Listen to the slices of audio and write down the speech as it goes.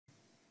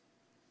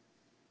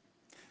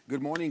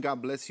Good morning.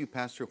 God bless you.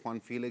 Pastor Juan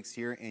Felix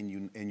here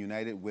in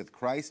United with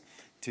Christ.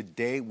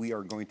 Today we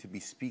are going to be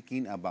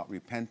speaking about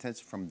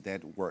repentance from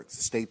dead works.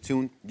 Stay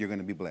tuned. You're going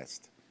to be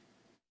blessed.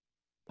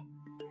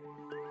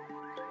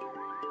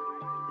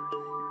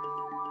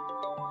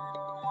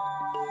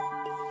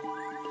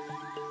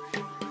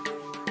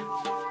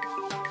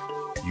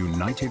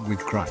 United with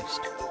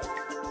Christ.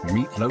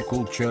 Meet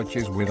local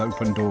churches with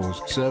open doors,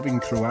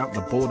 serving throughout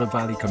the Border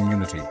Valley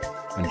community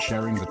and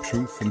sharing the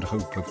truth and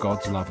hope of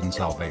God's love and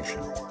salvation.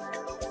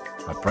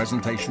 A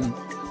presentation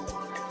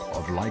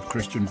of Life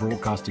Christian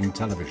Broadcasting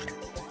Television.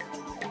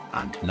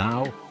 And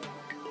now,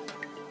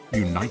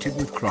 United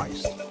with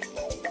Christ.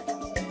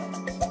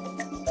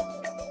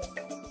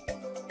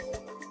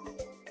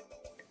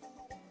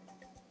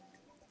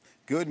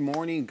 Good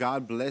morning.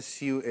 God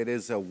bless you. It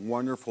is a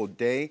wonderful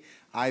day.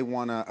 I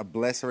want to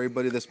bless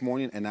everybody this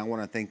morning, and I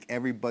want to thank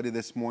everybody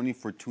this morning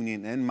for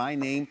tuning in. My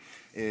name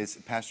is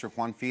Pastor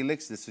Juan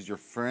Felix. This is your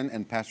friend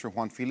and Pastor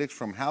Juan Felix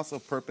from House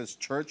of Purpose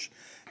Church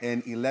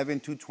in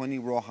 11220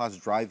 Rojas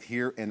Drive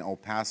here in El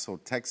Paso,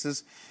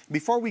 Texas.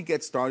 Before we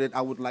get started,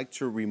 I would like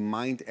to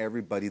remind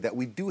everybody that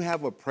we do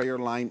have a prayer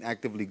line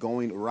actively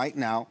going right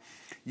now.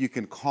 You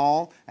can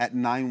call at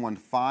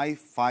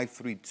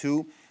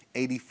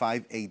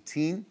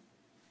 915-532-8518.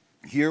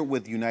 Here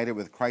with United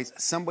with Christ.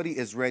 Somebody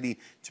is ready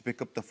to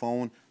pick up the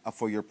phone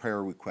for your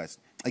prayer request.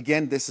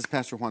 Again, this is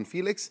Pastor Juan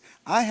Felix.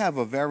 I have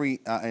a very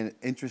an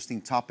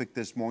interesting topic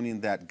this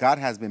morning that God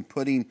has been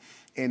putting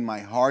in my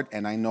heart,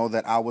 and I know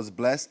that I was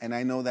blessed, and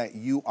I know that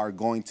you are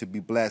going to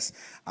be blessed.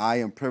 I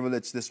am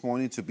privileged this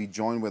morning to be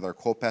joined with our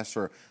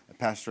co-pastor,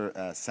 Pastor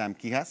Sam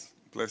Quijas.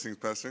 Blessings,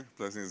 Pastor.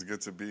 Blessings. Good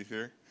to be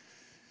here.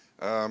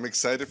 I'm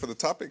excited for the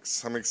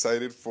topics. I'm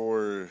excited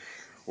for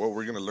what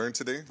we're going to learn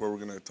today, what we're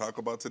going to talk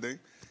about today.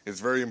 It's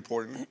very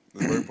important.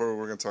 It's very important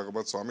what we're going to talk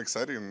about. So I'm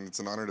excited, and it's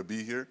an honor to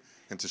be here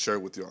and to share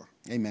it with you all.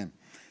 Amen.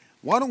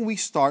 Why don't we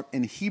start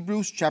in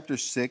Hebrews chapter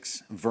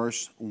 6,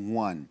 verse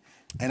 1.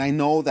 And I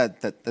know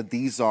that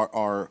these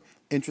are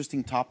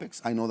interesting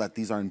topics. I know that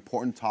these are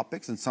important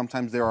topics, and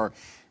sometimes there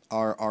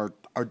are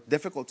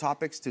difficult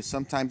topics to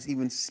sometimes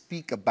even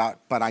speak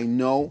about. But I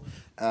know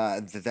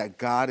that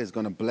God is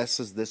going to bless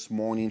us this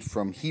morning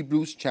from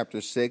Hebrews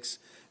chapter 6,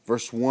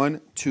 verse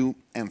 1, 2,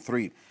 and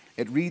 3.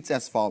 It reads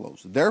as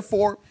follows: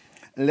 Therefore,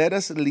 let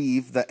us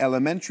leave the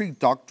elementary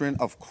doctrine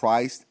of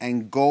Christ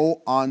and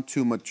go on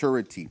to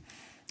maturity,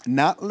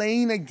 not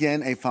laying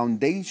again a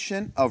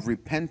foundation of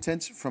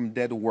repentance from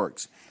dead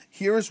works.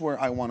 Here's where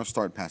I want to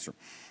start, Pastor.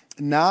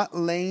 Not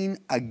laying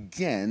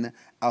again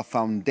a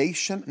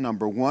foundation,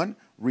 number one,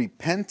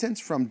 repentance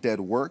from dead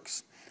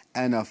works,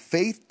 and of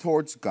faith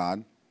towards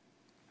God,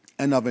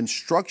 and of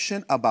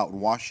instruction about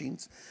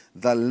washings,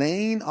 the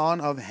laying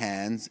on of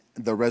hands,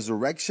 the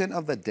resurrection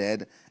of the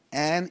dead,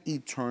 and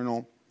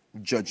eternal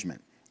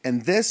judgment.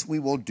 And this we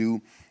will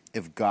do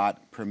if God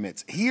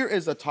permits. Here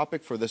is a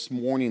topic for this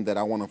morning that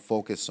I want to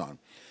focus on.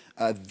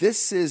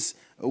 This is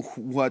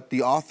what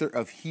the author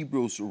of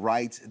Hebrews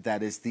writes,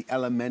 that is the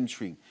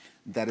elementary,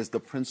 that is the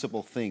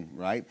principal thing,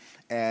 right?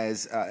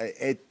 As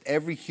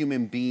every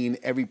human being,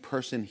 every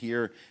person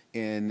here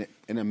in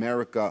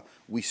America,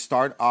 we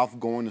start off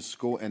going to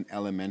school in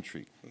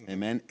elementary,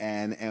 amen?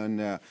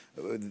 And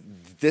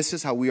this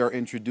is how we are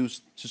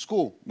introduced to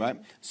school, right?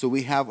 So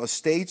we have a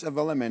stage of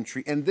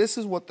elementary, and this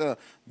is what the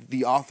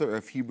author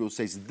of Hebrews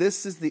says.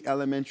 This is the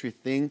elementary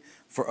thing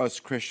for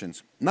us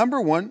Christians. Number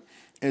one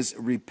is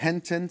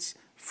repentance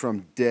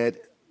from dead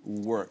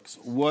works.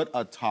 What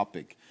a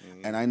topic.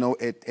 And I know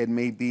it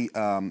may be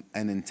an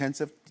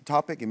intensive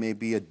topic, it may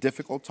be a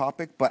difficult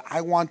topic, but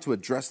I want to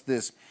address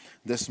this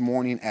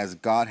morning as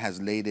God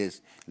has laid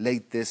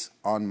this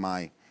in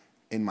my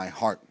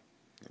heart.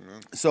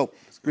 Amen. So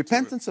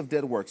repentance of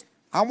dead works.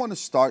 I want to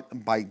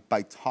start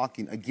by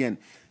talking again.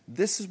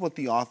 This is what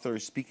the author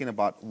is speaking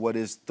about. What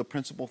is the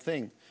principal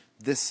thing?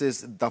 This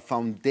is the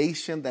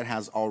foundation that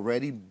has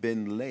already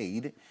been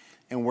laid,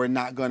 and we're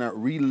not going to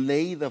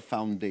relay the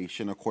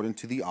foundation according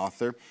to the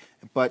author,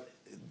 but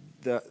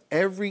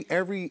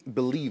every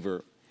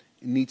believer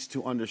needs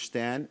to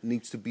understand,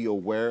 needs to be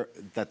aware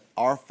that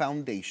our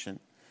foundation,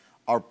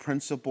 our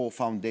principal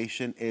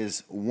foundation,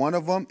 is one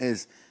of them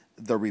is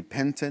the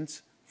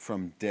repentance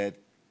from dead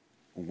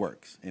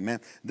works. Amen.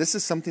 This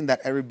is something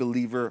that every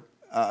believer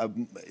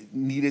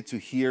needed to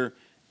hear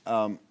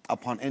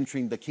upon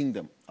entering the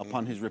kingdom,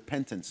 upon his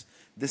repentance.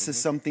 This is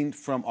something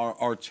from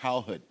our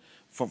childhood,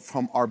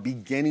 from our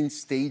beginning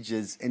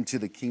stages into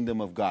the kingdom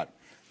of God.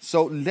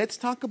 So let's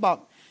talk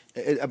about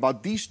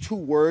these two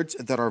words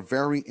that are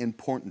very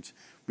important.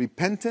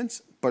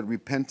 Repentance, but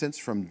repentance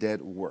from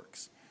dead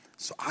works.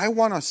 So I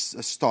want to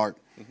start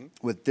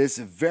with this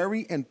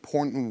very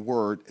important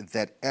word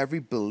that every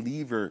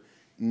believer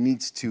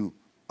needs to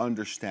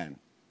understand.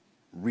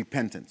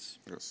 Repentance.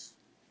 Yes.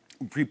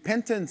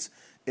 Repentance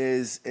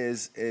is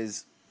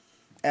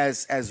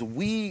as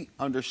we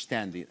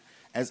understand it,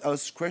 as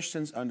us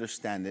Christians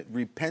understand it,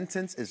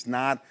 repentance is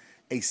not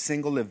a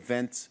single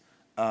event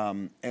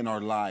in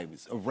our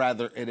lives.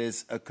 Rather, it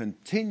is a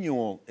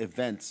continual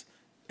event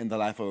in the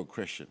life of a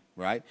Christian,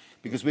 right?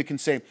 Because we can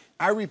say,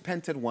 I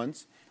repented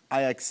once,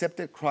 I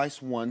accepted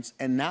Christ once,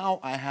 and now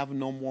I have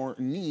no more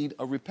need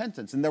of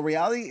repentance. And the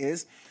reality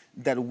is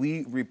that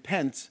we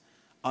repent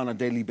on a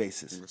daily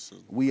basis.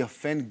 We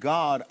offend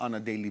God on a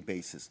daily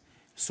basis.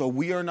 So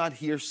we are not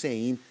here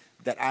saying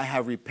that I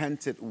have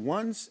repented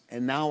once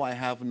and now I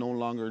have no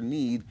longer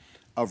need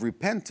of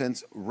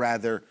repentance.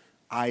 Rather,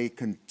 I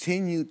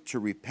continue to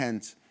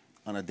repent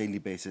on a daily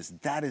basis.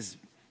 That is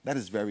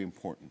very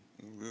important.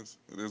 It is.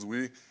 It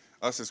is.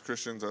 Us as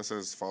Christians, us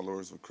as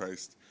followers of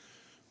Christ,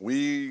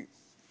 we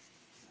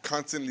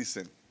constantly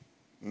sin,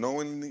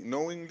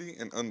 knowingly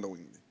and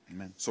unknowingly.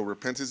 Amen. So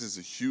repentance is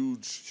a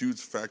huge, huge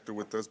factor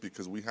with us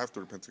because we have to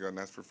repent to God and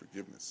ask for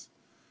forgiveness.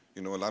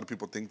 You know, a lot of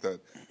people think that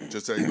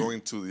just like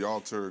going to the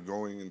altar or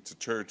going into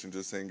church and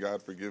just saying,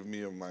 God, forgive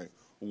me of my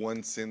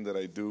one sin that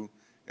I do,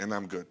 and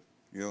I'm good.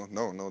 You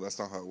know, no, that's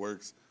not how it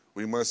works.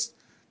 We must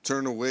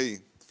turn away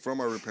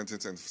from our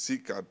repentance and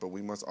seek God, but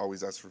we must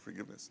always ask for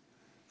forgiveness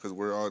because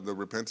the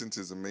repentance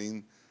is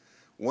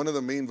one of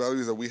the main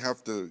values that we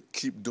have to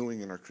keep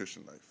doing in our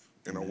Christian life,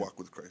 in our walk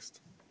with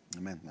Christ.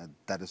 Amen.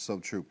 That is so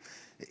true.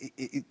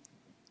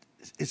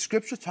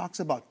 Scripture talks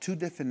about two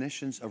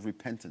definitions of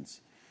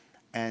repentance,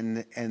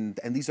 and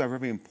these are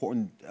very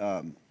important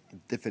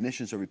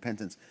definitions of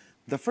repentance.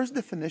 The first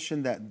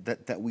definition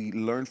that we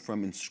learn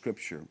from in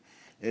Scripture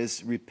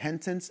is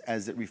repentance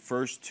as it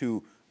refers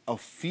to a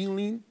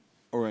feeling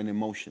or an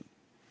emotion.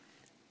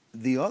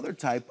 The other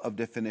type of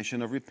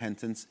definition of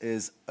repentance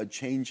is a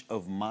change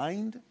of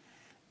mind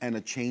and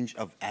a change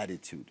of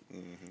attitude.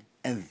 Mm-hmm.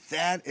 And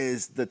that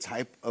is the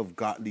type of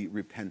godly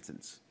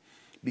repentance.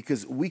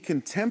 Because we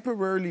can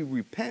temporarily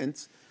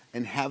repent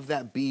and have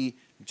that be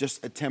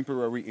just a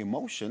temporary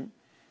emotion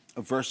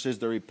versus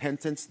the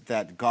repentance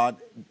that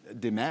God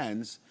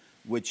demands,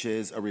 which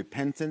is a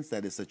repentance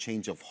that is a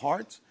change of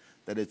heart,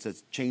 that it's a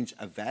change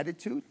of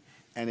attitude,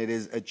 and it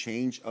is a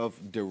change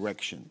of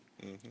direction.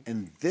 Mm-hmm.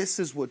 And this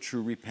is what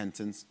true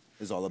repentance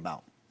is all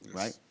about, yes.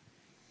 Right?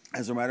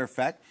 As a matter of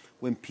fact,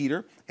 when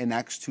Peter in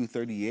Acts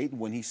 2:38,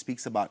 when he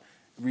speaks about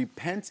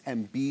repent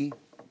and be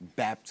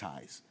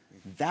baptized,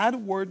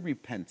 that word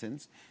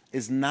repentance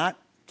is not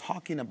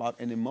talking about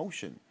an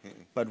emotion,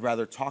 but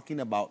rather talking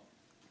about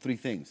three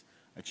things: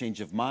 a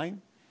change of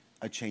mind,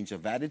 a change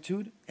of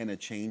attitude, and a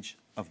change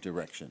of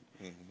direction.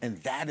 Mm-hmm. And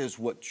that is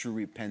what true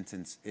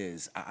repentance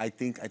is. I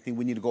think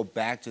we need to go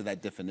back to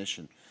that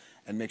definition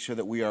and make sure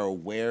that we are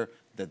aware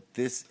that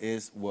this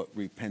is what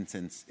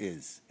repentance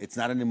is. It's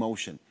not an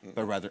emotion,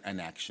 but rather an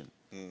action.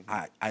 Mm-hmm.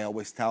 I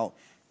always tell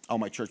all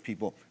my church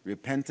people,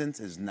 repentance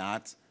is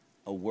not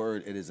a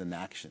word, it is an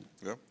action.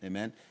 Yep.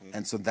 Amen? Mm-hmm.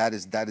 And so that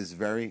is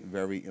very,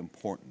 very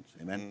important.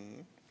 Amen?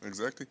 Mm-hmm.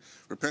 Exactly.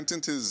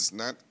 Repentance is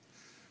not,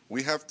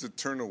 we have to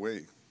turn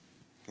away.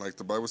 Like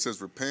the Bible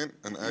says, repent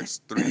in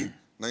Acts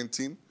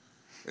 3:19.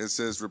 It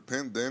says,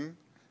 repent then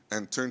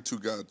and turn to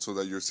God so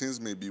that your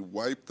sins may be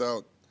wiped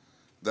out,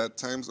 that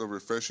times of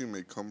refreshing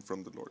may come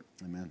from the Lord.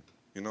 Amen.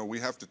 You know, we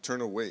have to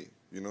turn away.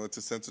 You know, it's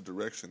a sense of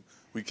direction.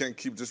 We can't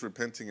keep just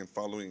repenting and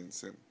following in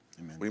sin.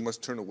 Amen. We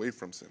must turn away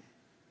from sin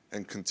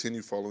and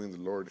continue following the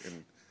Lord.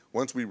 And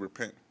once we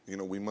repent, you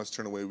know, we must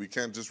turn away. We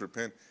can't just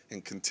repent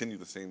and continue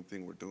the same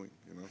thing we're doing,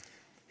 you know.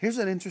 Here's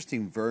an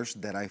interesting verse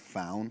that I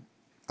found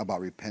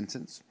about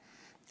repentance.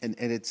 And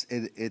it's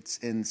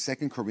in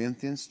 2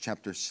 Corinthians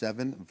chapter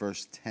 7,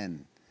 verse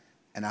 10.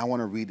 And I want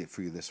to read it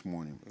for you this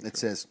morning. Okay. It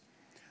says,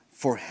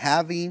 for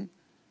having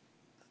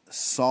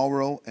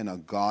sorrow in a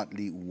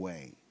godly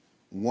way.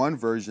 One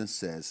version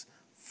says,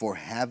 for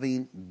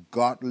having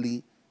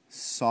godly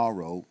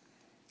sorrow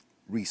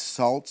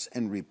results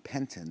in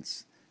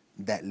repentance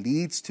that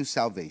leads to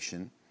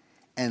salvation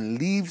and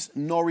leaves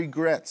no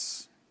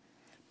regrets.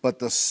 But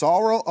the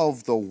sorrow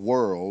of the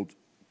world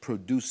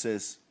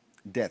produces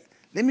death.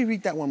 Let me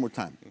read that one more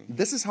time. Mm-hmm.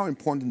 This is how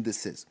important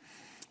this is.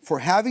 For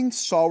having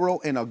sorrow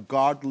in a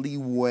godly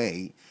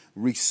way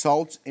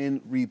results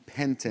in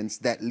repentance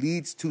that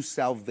leads to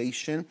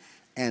salvation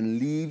and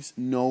leaves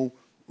no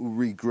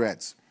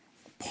regrets.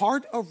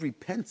 Part of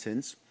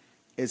repentance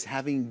is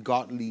having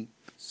godly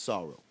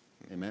sorrow.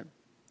 Amen.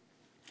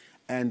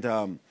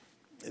 And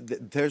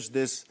there's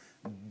this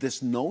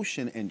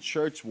notion in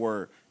church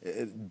where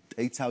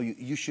they tell you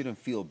you shouldn't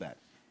feel bad.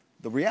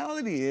 The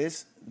reality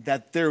is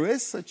that there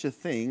is such a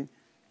thing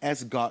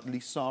as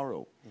godly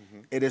sorrow. Mm-hmm.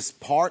 It is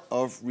part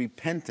of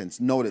repentance.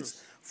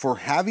 Notice, for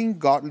having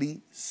godly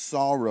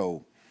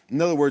sorrow.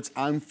 In other words,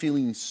 I'm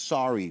feeling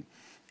sorry.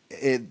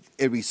 It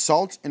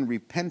results in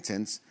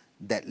repentance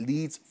that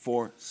leads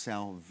for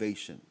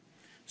salvation.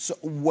 So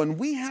when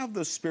we have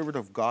the Spirit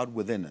of God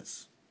within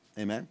us,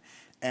 amen,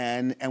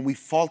 and we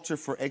falter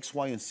for X,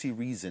 Y, and Z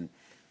reason,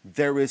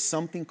 there is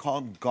something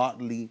called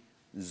godly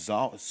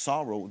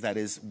sorrow that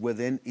is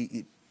within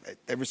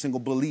every single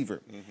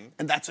believer. Mm-hmm.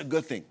 And that's a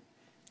good thing.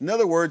 In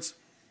other words,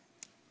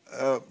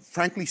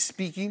 frankly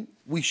speaking,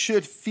 we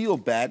should feel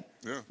bad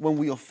when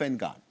we offend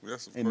God.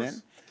 Yes, of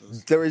Amen.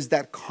 Course. There is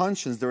that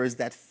conscience, there is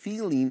that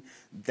feeling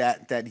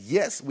that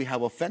yes, we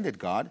have offended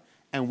God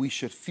and we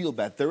should feel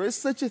bad. There is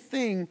such a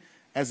thing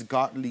as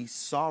godly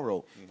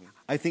sorrow.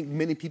 I think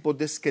many people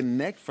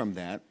disconnect from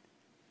that,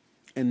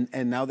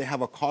 and now they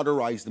have a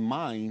cauterized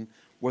mind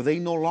where they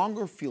no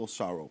longer feel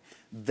sorrow.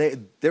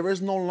 There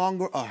is no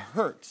longer a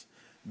hurt.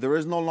 There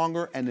is no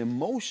longer an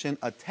emotion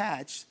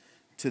attached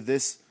to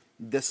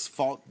this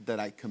fault that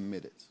I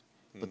committed.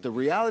 But the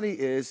reality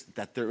is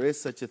that there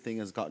is such a thing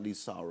as godly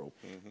sorrow.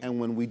 And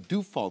when we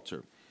do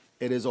falter,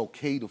 it is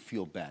okay to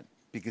feel bad,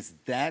 because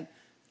that,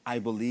 I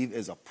believe,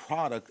 is a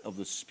product of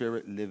the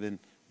Spirit living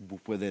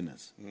within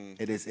us.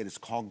 It is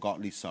called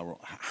godly sorrow.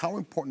 How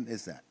important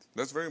is that?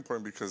 That's very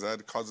important, because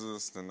that causes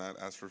us to not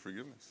ask for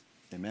forgiveness.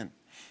 Amen.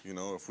 You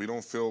know, if we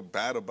don't feel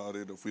bad about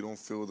it, if we don't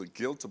feel the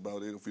guilt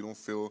about it, if we don't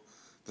feel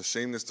the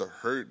shameness, the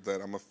hurt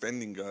that I'm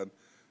offending God,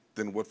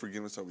 then what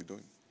forgiveness are we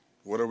doing?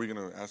 What are we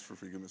going to ask for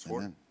forgiveness for?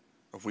 Amen.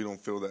 If we don't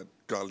feel that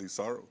godly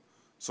sorrow?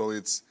 So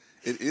it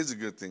is a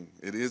good thing.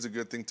 It is a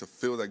good thing to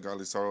feel that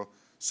godly sorrow,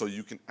 so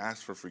you can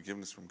ask for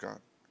forgiveness from God.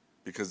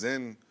 Because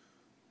then,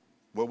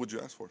 what would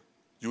you ask for?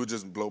 You would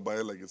just blow by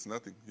it like it's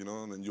nothing, you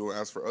know, and then you'll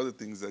ask for other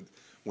things that,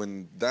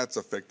 when that's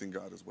affecting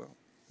God as well,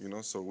 you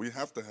know. So we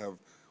have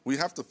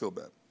to feel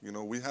bad, you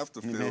know. We have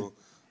to feel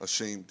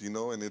ashamed, you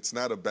know, and it's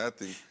not a bad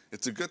thing.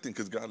 It's a good thing,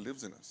 because God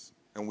lives in us,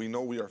 and we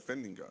know we are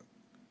offending God.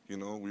 You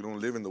know, we don't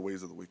live in the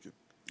ways of the wicked.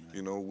 Right.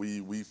 You know,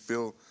 we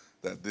feel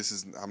that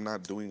I'm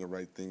not doing the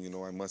right thing. You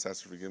know, I must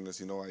ask for forgiveness.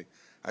 You know,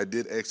 I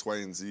did X, Y,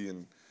 and Z,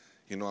 and,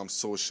 you know, I'm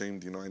so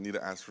ashamed. You know, I need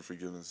to ask for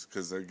forgiveness,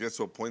 because it gets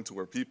to a point to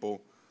where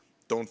people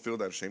don't feel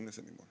that shameness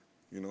anymore.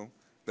 You know,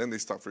 then they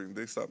stop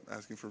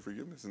asking for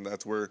forgiveness, and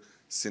that's where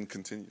sin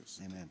continues.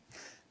 Amen.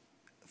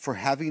 For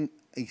having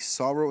a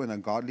sorrow in a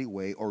godly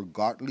way, or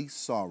godly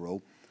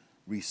sorrow,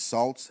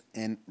 results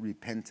in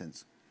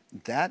repentance.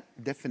 That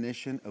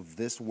definition of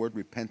this word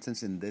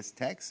repentance in this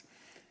text,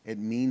 it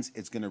means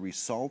it's going to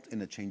result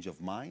in a change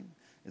of mind,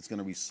 it's going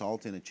to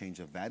result in a change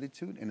of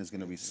attitude, and it's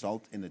going to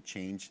result in a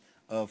change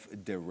of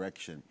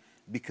direction,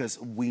 because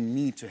we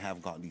need to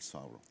have godly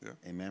sorrow. Yeah.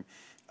 Amen.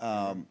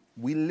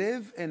 We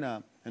live in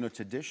a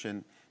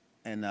tradition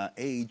and an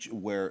age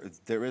where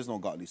there is no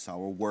godly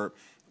sorrow, where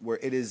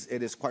it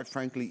is quite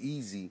frankly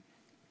easy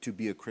to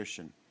be a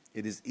Christian.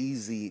 It is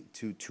easy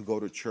to go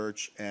to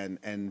church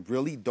and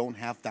really don't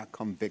have that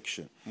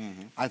conviction.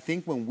 I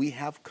think when we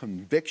have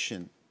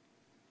conviction,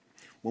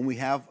 when we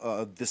have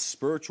this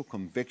spiritual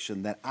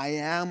conviction that I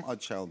am a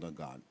child of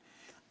God,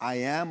 I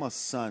am a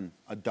son,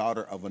 a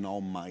daughter of an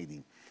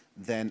Almighty,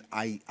 then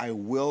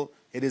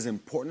it is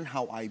important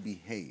how I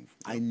behave.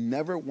 I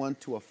never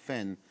want to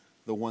offend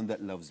the one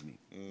that loves me,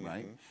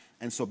 right?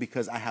 And so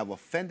because I have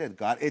offended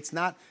God, it's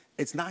not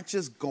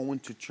just going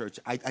to church.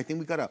 I think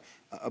we got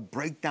to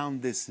break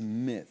down this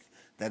myth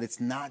that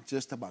it's not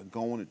just about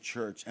going to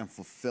church and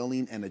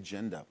fulfilling an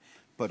agenda,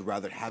 but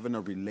rather having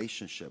a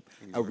relationship.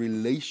 A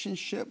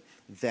relationship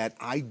that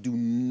I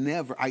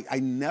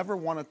never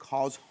want to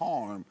cause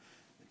harm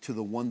to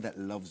the one that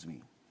loves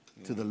me,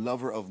 to the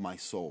lover of my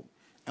soul.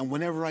 And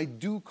whenever I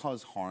do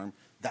cause harm,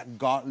 that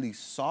godly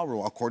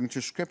sorrow, according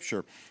to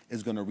Scripture,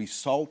 is going to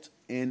result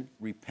in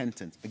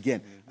repentance.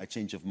 Again, a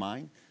change of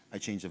mind, a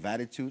change of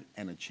attitude,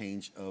 and a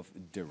change of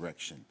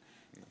direction.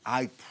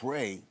 I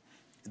pray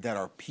that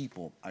I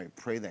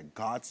pray that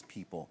God's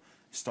people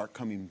start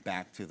coming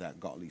back to that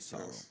godly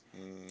sorrow. Yes.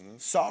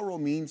 Sorrow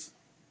means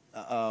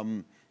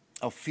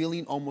a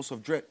feeling almost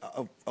of dread,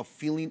 a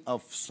feeling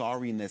of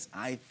sorriness.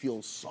 I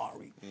feel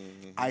sorry.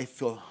 I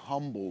feel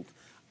humbled.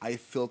 I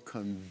feel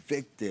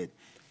convicted.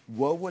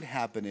 What would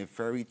happen if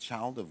every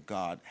child of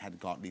God had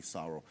godly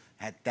sorrow,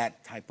 had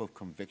that type of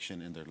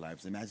conviction in their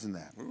lives? Imagine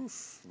that.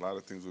 Oof, a lot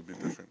of things would be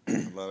different.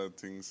 A lot of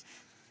things,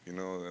 you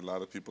know, a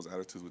lot of people's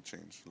attitudes would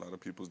change. A lot of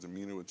people's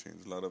demeanor would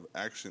change. A lot of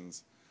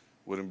actions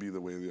wouldn't be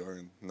the way they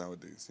are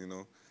nowadays, you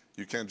know.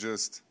 You can't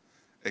just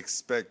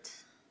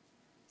expect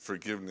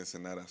forgiveness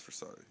and not ask for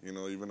sorry, you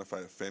know, even if I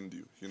offend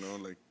you, you know,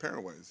 like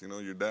parent-wise, you know,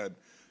 your dad,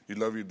 you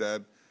love your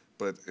dad,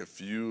 but if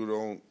you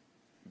don't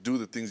do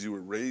the things you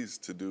were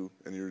raised to do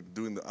and you're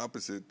doing the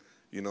opposite,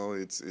 you know,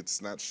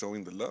 it's not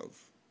showing the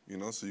love, you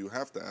know. So you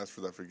have to ask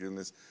for that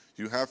forgiveness.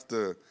 You have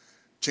to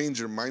change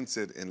your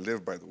mindset and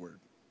live by the word.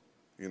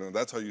 You know,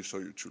 that's how you show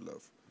your true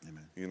love.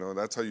 Amen. You know,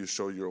 that's how you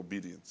show your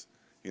obedience,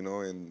 you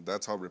know, and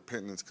that's how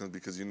repentance comes,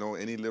 because, you know,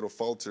 any little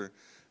falter,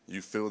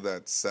 you feel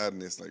that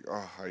sadness, like,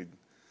 oh,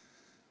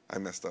 I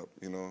messed up,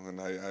 you know, and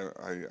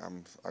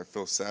I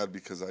feel sad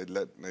because I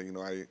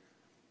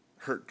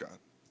hurt God.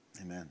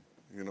 Amen.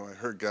 You know, I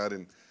hurt God,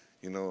 and,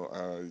 you know,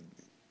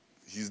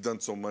 he's done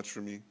so much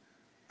for me.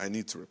 I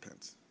need to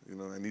repent. You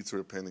know, I need to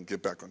repent and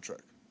get back on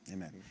track.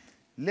 Amen.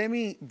 Let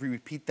me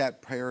repeat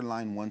that prayer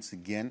line once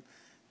again.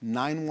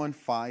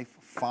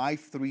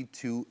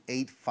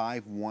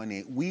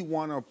 915-532-8518. We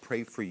want to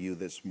pray for you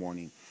this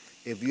morning.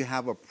 If you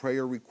have a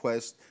prayer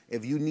request,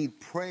 if you need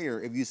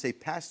prayer, if you say,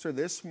 Pastor,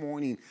 this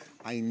morning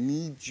I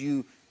need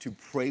you to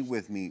pray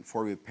with me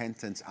for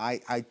repentance.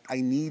 I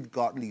need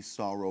godly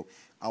sorrow.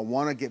 I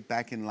want to get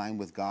back in line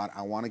with God.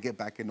 I want to get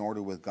back in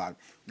order with God.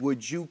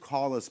 Would you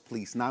call us,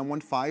 please?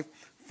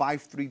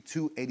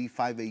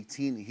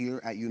 915-532-8518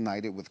 here at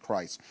United with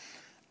Christ.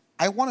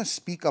 I want to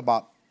speak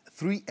about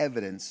three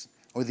evidence,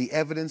 or the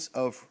evidence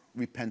of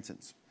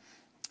repentance.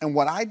 And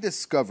what I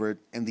discovered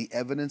in the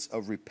evidence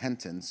of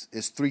repentance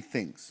is three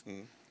things.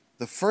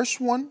 The first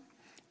one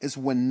is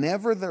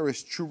whenever there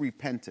is true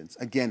repentance,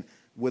 again,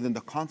 within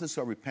the context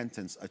of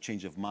repentance, a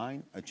change of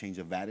mind, a change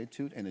of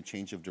attitude, and a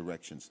change of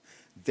directions.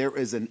 There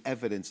is an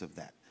evidence of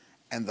that.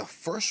 And the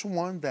first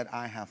one that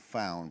I have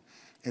found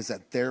is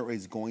that there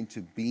is going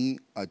to be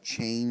a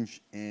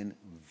change in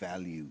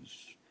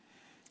values.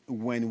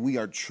 When we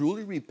are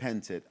truly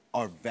repentant,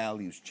 our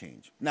values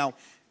change. Now,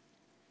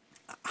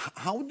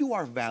 how do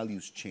our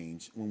values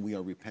change when we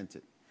are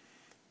repentant?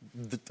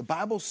 The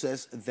Bible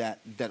says that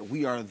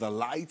we are the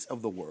lights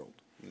of the world.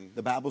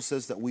 The Bible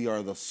says that we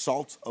are the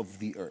salt of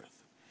the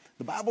earth.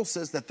 The Bible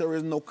says that there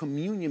is no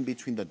communion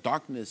between the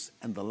darkness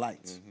and the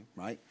light,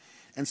 right?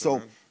 And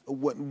so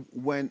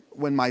when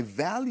my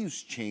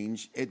values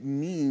change, it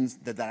means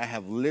that I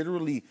have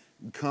literally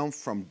come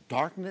from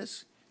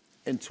darkness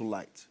into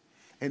light.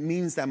 It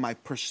means that my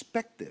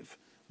perspective,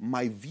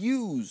 my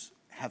views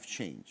have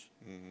changed.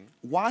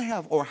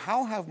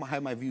 How have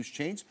my views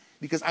changed?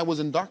 Because I was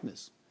in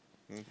darkness.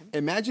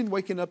 Imagine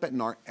waking up at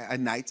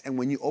night, and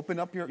when you open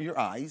up your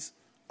eyes,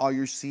 all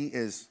you see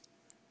is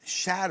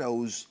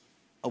shadows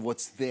of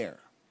what's there.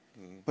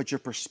 But your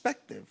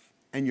perspective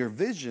and your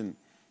vision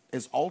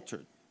is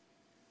altered.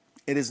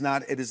 It is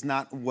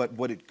not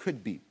what it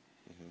could be.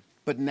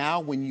 But now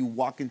when you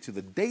walk into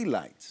the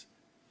daylight,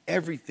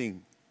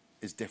 everything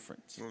is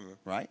different,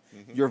 right?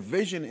 Your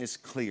vision is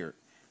clear.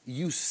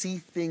 You see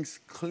things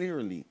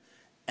clearly.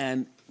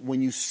 And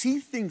when you see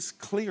things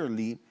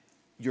clearly,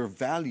 your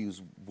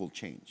values will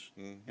change.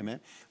 Amen?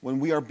 When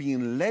we are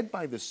being led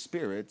by the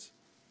Spirit,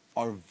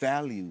 our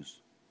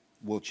values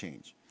will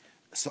change.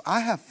 So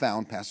I have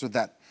found, Pastor,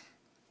 that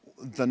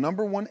the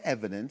number one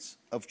evidence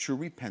of true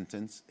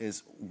repentance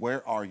is,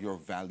 where are your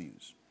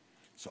values?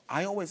 So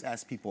I always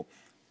ask people,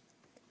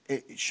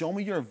 show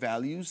me your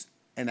values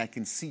and I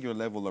can see your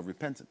level of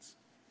repentance.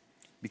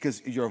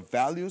 Because your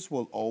values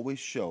will always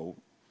show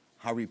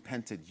how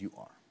repentant you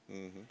are.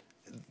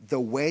 The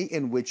way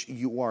in which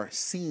you are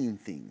seeing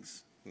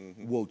things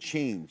will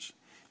change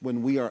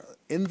when we are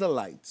in the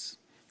lights,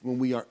 when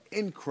we are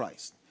in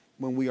Christ,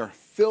 when we are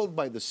filled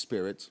by the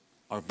Spirit.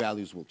 Our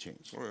values will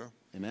change. Oh, yeah.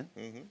 Amen?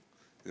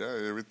 Yeah,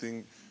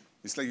 everything,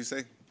 it's like you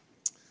say,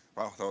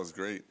 wow, that was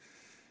great.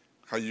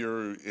 When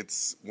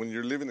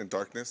you're living in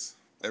darkness,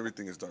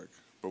 everything is dark.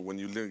 But when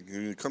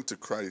you come to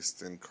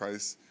Christ and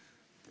Christ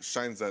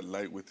shines that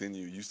light within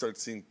you, you start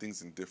seeing things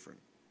different.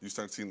 You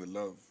start seeing the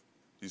love.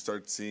 You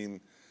start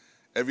seeing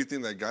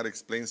everything that God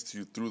explains to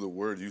you through the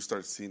Word. You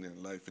start seeing it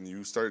in life, and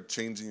you start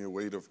changing your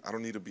weight of, I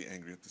don't need to be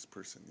angry at this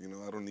person.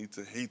 I don't need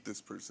to hate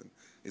this person.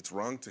 It's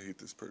wrong to hate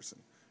this person.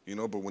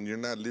 But when you're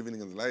not living in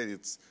the light,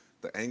 it's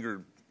the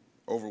anger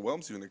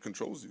overwhelms you and it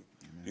controls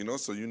you.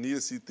 So you need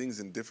to see things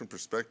in different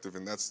perspective,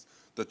 and that's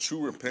the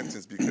true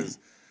repentance, because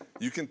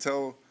you can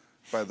tell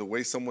by the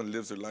way someone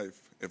lives their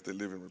life if they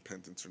live in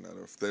repentance or not,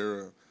 or if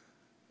they're a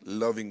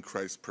loving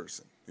Christ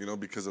person,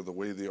 because of the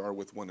way they are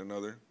with one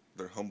another,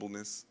 their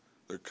humbleness,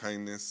 their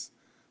kindness,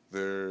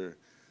 the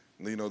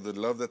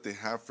love that they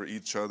have for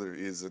each other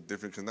is a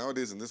different, because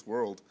nowadays in this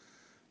world,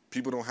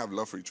 people don't have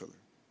love for each other.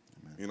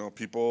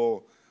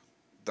 People,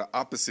 the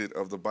opposite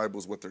of the Bible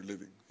is what they're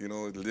living.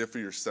 Live for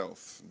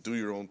yourself, do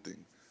your own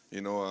thing,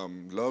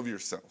 love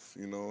yourself,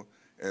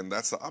 and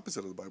that's the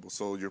opposite of the Bible.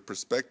 So your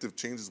perspective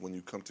changes when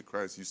you come to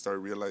Christ. You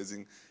start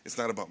realizing it's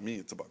not about me,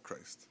 it's about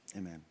Christ.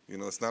 Amen.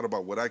 It's not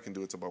about what I can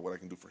do, it's about what I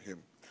can do for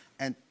Him.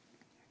 And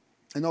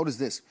notice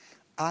this,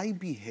 I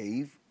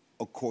behave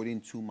according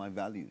to my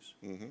values.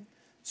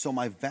 So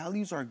my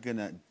values are going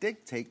to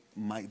dictate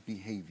my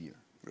behavior,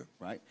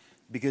 right?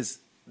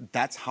 Because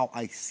that's how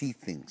I see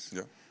things.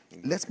 Yeah.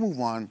 Let's move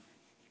on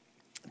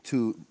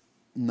to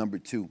number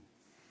two.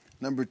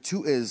 Number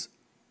two is,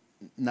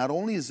 not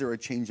only is there a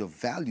change of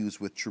values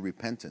with true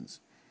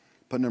repentance,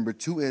 but number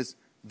two is,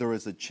 there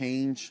is a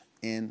change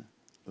in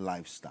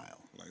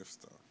lifestyle.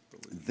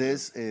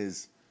 This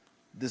is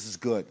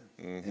good.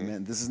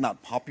 Amen. This is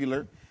not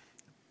popular,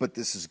 but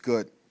this is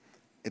good.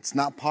 It's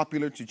not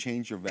popular to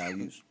change your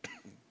values.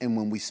 And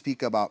when we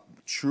speak about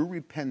true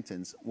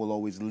repentance, will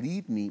always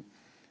lead me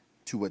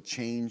to a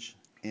change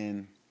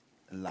in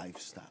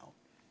lifestyle.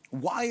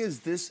 Why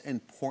is this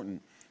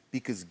important?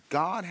 Because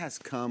God has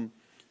come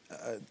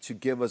to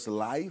give us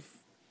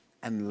life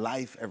and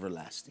life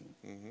everlasting.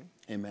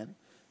 Amen.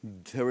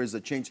 There is a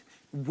change.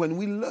 When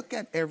we look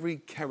at every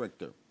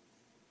character,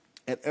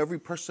 at every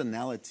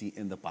personality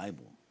in the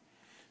Bible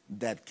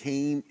that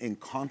came in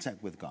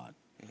contact with God,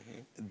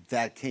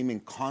 that came in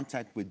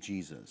contact with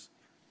Jesus,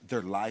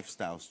 their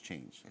lifestyles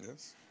changed.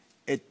 Yes.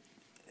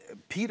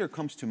 Peter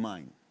comes to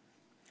mind.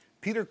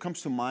 Peter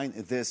comes to mind,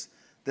 this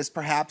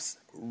perhaps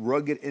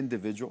rugged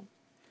individual,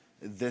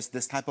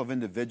 this type of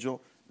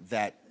individual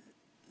that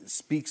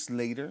speaks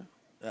later,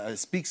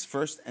 speaks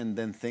first and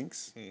then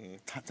thinks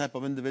type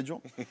of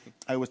individual.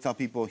 I always tell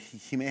people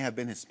he may have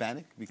been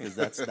Hispanic because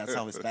that's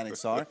how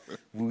Hispanics are.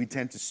 We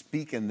tend to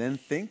speak and then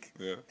think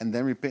and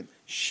then repent,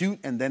 shoot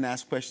and then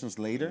ask questions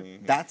later.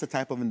 That's the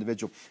type of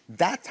individual.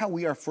 That's how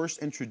we are first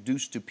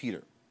introduced to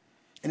Peter.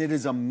 And it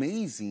is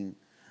amazing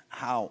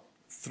how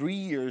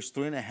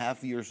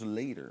 3.5 years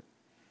later,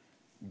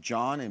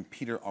 John and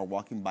Peter are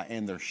walking by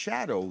and their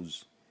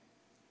shadows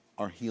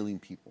are healing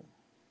people.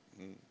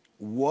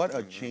 What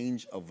a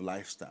change of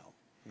lifestyle.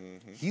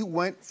 He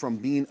went from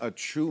being a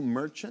true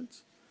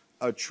merchant,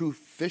 a true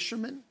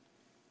fisherman,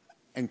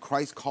 and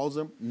Christ calls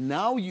him,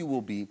 now you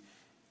will be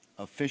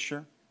a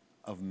fisher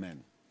of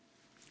men.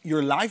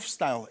 Your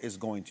lifestyle is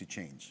going to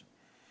change.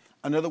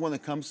 Another one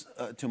that comes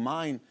to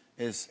mind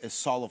is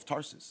Saul of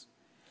Tarsus.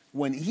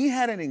 When he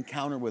had an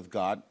encounter with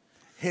God,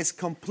 his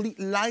complete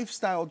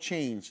lifestyle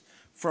changed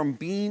from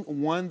being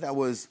one that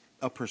was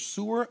a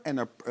pursuer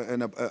and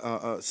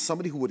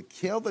somebody who would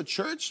kill the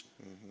church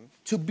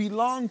to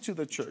belong to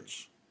the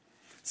church.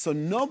 So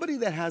nobody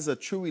that has a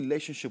true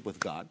relationship with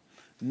God,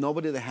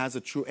 nobody that has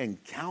a true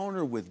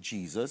encounter with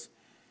Jesus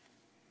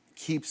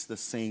keeps the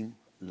same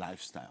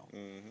lifestyle.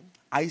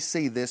 I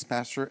say this,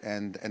 Pastor,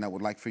 and I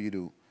would like for you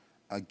to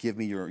give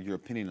me your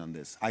opinion on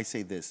this. I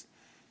say this.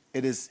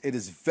 It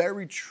is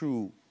very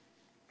true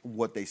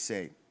what they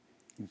say.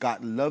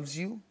 God loves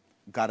you.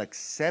 God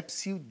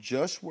accepts you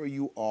just where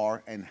you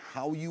are and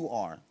how you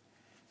are.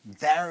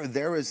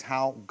 There is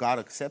how God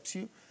accepts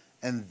you,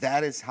 and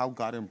that is how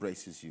God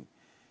embraces you.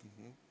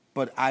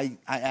 But I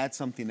add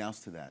something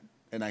else to that,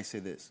 and I say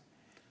this.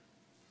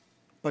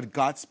 But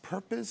God's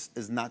purpose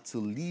is not to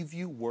leave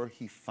you where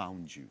he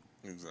found you.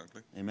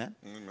 Exactly. Amen?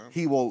 Amen.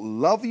 He will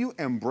love you,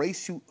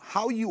 embrace you,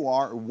 how you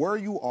are, where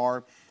you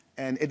are,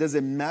 and it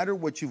doesn't matter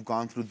what you've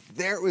gone through.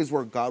 There is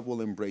where God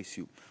will embrace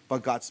you.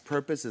 But God's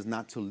purpose is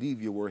not to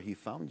leave you where he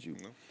found you.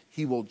 No.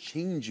 He will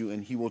change you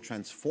and he will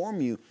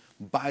transform you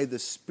by the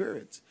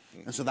Spirit.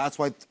 And so that's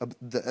why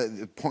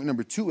point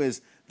number 2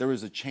 is there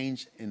is a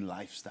change in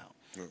lifestyle.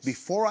 Yes.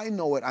 Before I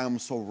know it, I am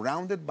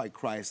surrounded by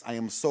Christ. I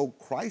am so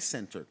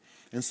Christ-centered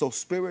and so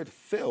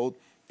Spirit-filled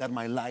that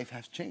my life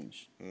has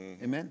changed.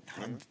 Amen?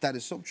 That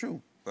is so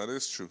true. That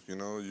is true. You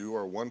know, you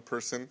are one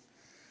person,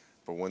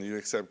 but when you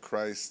accept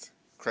Christ,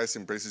 Christ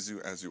embraces you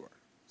as you are,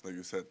 like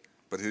you said.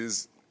 But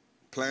his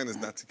plan is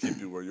not to keep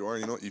you where you are.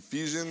 You know,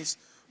 Ephesians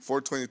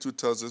 4:22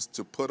 tells us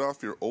to put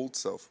off your old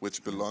self,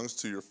 which belongs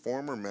to your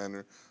former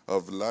manner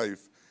of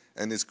life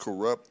and is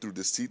corrupt through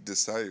deceit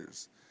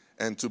desires,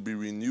 and to be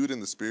renewed in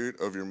the spirit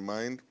of your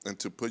mind, and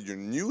to put your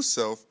new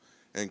self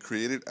and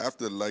create it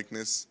after the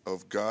likeness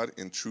of God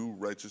in true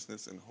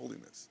righteousness and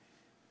holiness.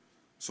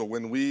 So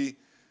when we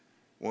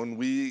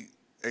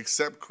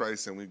accept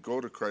Christ and we go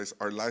to Christ,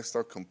 our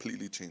lifestyle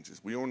completely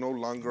changes. We are no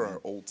longer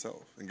our old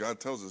self. And God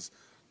tells us,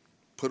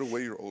 put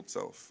away your old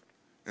self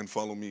and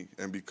follow me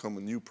and become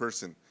a new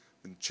person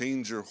and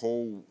change your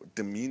whole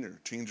demeanor,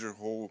 change your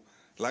whole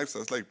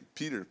lifestyle. It's like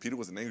Peter. Peter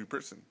was an angry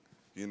person,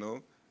 you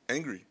know,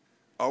 angry,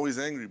 always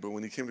angry. But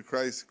when he came to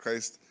Christ,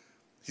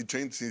 he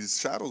changed. His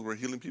shadows were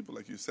healing people,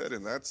 like you said.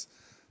 And that's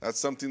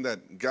something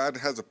that God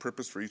has a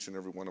purpose for each and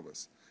every one of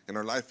us. And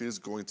our life is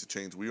going to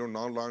change. We are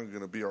no longer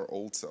going to be our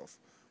old self.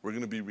 We're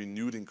going to be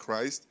renewed in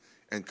Christ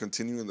and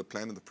continuing the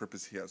plan and the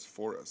purpose he has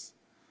for us.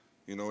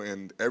 You know,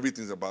 and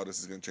everything about us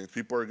is going to change.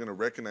 People are going to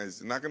recognize,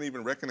 they're not going to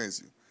even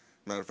recognize you.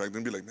 Matter of fact,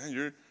 they're going to be like,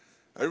 man,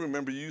 I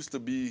remember you used to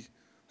be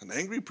an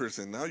angry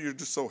person. Now you're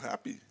just so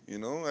happy. You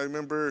know, I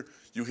remember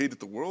you hated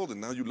the world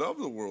and now you love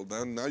the world.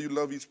 Now you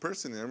love each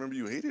person. And I remember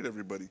you hated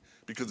everybody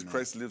because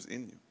Christ lives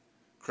in you.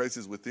 Christ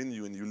is within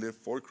you and you live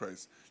for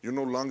Christ. You're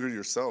no longer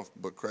yourself,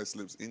 but Christ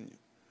lives in you.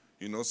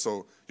 You know,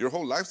 so your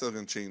whole lifestyle is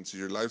going to change.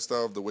 Your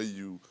lifestyle, the way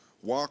you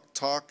walk,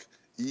 talk,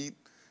 eat,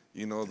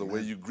 you know, the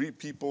way you greet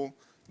people,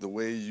 the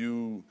way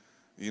you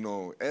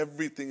know,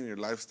 everything in your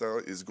lifestyle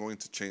is going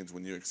to change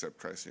when you accept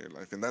Christ in your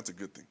life. And that's a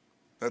good thing.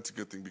 That's a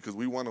good thing because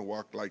we want to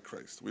walk like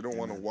Christ. We don't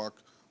want to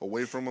walk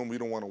away from him. We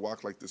don't want to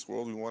walk like this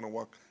world. We want to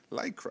walk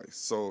like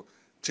Christ. So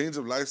change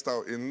of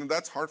lifestyle, and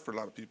that's hard for a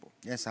lot of people.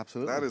 Yes,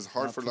 absolutely. That is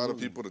hard for a lot of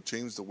people to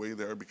change the way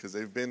they are because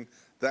they've been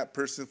that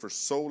person for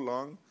so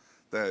long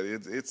that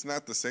it's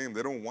not the same.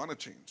 They don't want to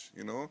change,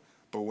 you know.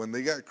 But when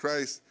they got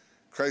Christ,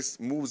 Christ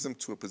moves them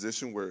to a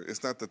position where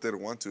it's not that they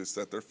don't want to, it's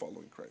that they're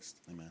following Christ.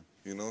 Amen.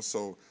 You know,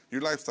 so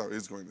your lifestyle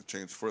is going to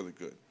change for the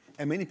good.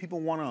 And many people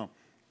want to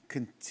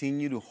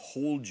continue to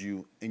hold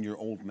you in your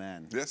old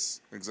man.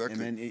 Yes,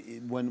 exactly.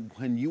 And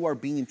when you are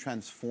being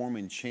transformed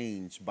and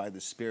changed by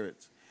the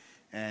Spirit,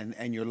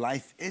 and your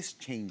life is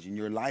changing,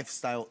 your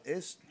lifestyle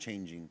is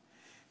changing,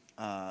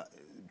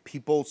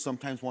 people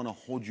sometimes want to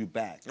hold you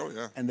back. Oh,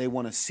 yeah. And they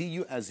want to see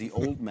you as the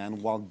old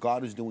man while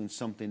God is doing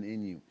something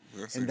in you.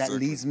 Yes, and exactly.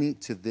 that leads me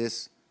to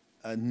this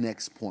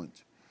next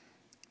point.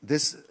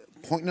 This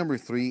point number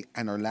 3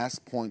 and our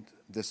last point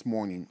this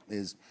morning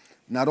is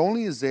not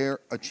only is there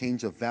a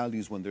change of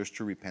values when there's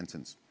true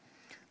repentance,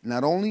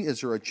 not only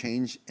is there a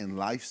change in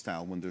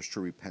lifestyle when there's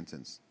true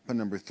repentance, but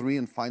number 3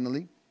 and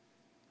finally,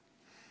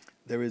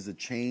 there is a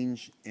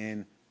change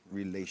in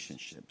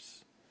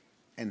relationships.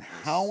 And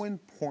how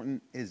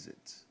important is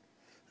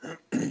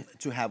it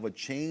to have a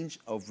change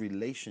of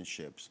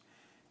relationships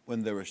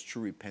when there is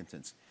true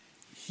repentance?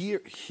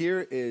 Here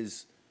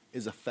is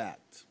a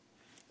fact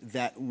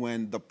that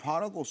when the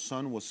prodigal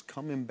son was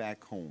coming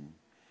back home,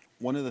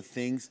 one of the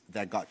things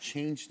that got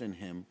changed in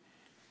him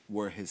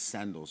were his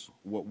sandals,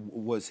 what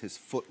was his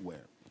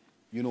footwear.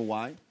 You know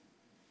why?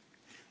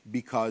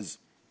 Because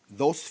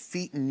those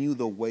feet knew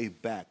the way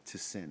back to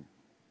sin.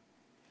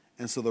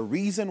 And so the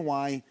reason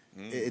why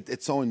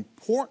it's so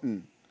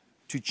important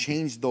to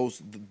change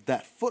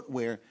that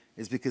footwear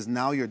is because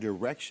now your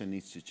direction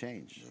needs to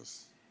change.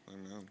 Yes.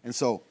 Amen. And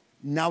so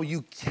now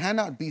you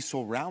cannot be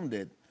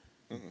surrounded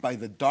by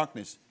the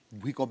darkness.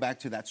 We go back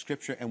to that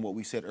scripture and what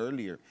we said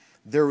earlier.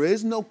 There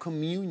is no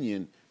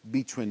communion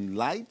between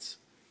light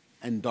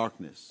and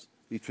darkness,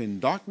 between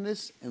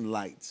darkness and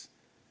light.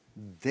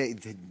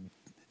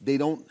 They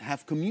don't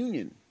have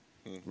communion,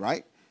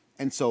 right?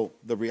 And so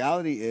the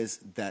reality is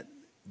that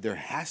there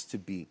has to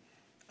be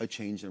a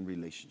change in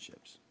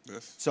relationships.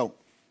 Yes. So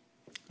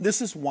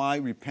this is why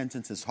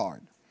repentance is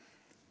hard,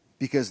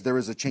 because there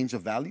is a change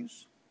of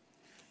values,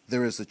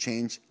 there is a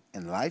change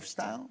in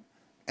lifestyle,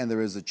 and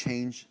there is a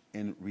change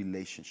in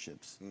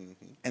relationships.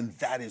 And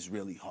that is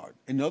really hard.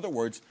 In other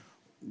words,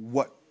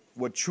 what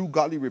true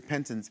godly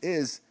repentance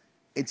is,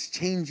 it's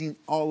changing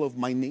all of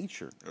my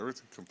nature.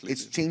 Everything completely.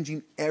 It's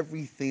changing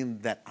everything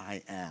that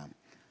I am.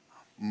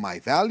 My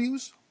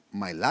values,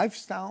 my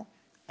lifestyle,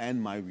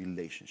 and my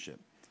relationship.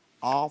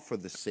 All for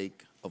the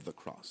sake of the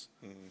cross.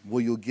 Will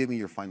you give me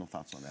your final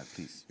thoughts on that,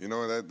 please? You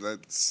know,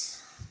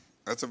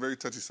 that's a very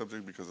touchy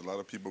subject because a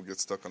lot of people get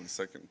stuck on the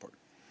second part.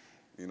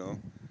 You know,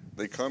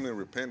 they come and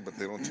repent, but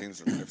they don't change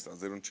their lifestyles.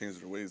 They don't change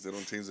their ways. They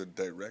don't change their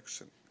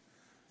direction.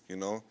 You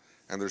know,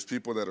 and there's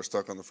people that are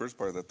stuck on the first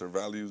part, that their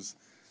values,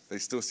 they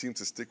still seem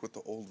to stick with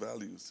the old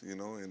values. You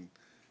know, and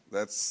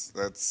it's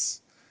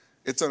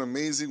an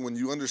amazing, when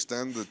you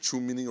understand the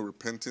true meaning of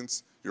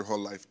repentance, your whole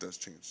life does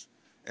change,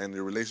 and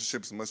your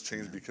relationships must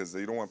change because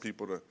you don't want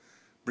people to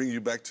bring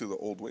you back to the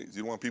old ways.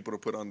 You don't want people to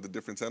put on the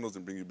different sandals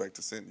and bring you back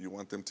to sin. You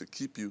want them to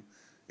keep you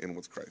in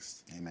with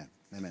Christ. Amen.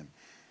 Amen.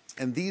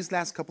 In these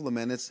last couple of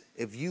minutes,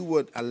 if you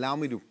would allow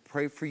me to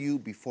pray for you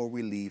before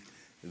we leave,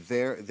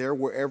 there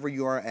wherever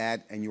you are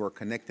at and you are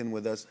connecting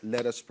with us,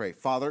 let us pray.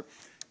 Father,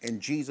 in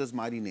Jesus'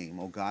 mighty name,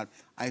 oh God,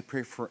 I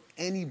pray for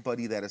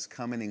anybody that is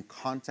coming in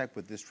contact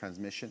with this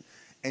transmission,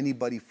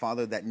 anybody,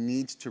 Father, that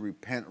needs to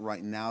repent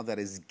right now, that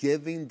is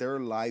giving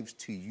their lives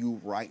to you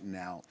right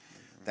now,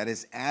 that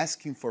is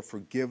asking for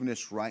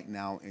forgiveness right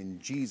now. In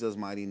Jesus'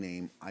 mighty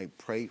name, I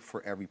pray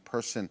for every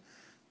person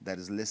that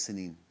is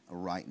listening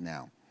right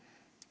now.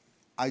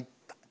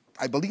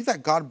 I believe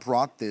that God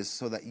brought this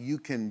so that you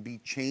can be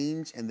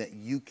changed and that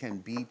you can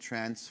be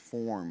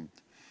transformed.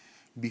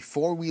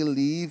 Before we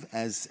leave,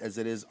 as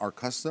it is our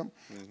custom,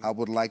 I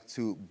would like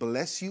to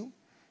bless you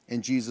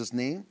in Jesus'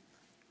 name.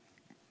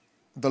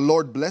 The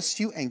Lord bless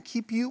you and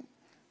keep you.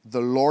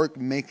 The Lord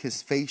make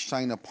his face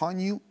shine upon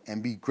you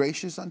and be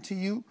gracious unto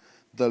you.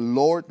 The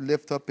Lord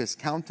lift up his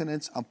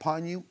countenance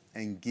upon you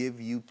and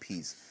give you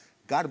peace.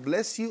 God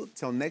bless you.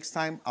 Till next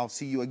time, I'll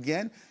see you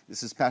again.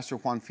 This is Pastor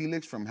Juan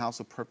Felix from House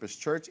of Purpose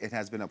Church. It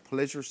has been a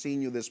pleasure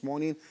seeing you this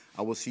morning.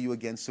 I will see you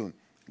again soon.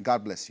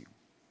 God bless you.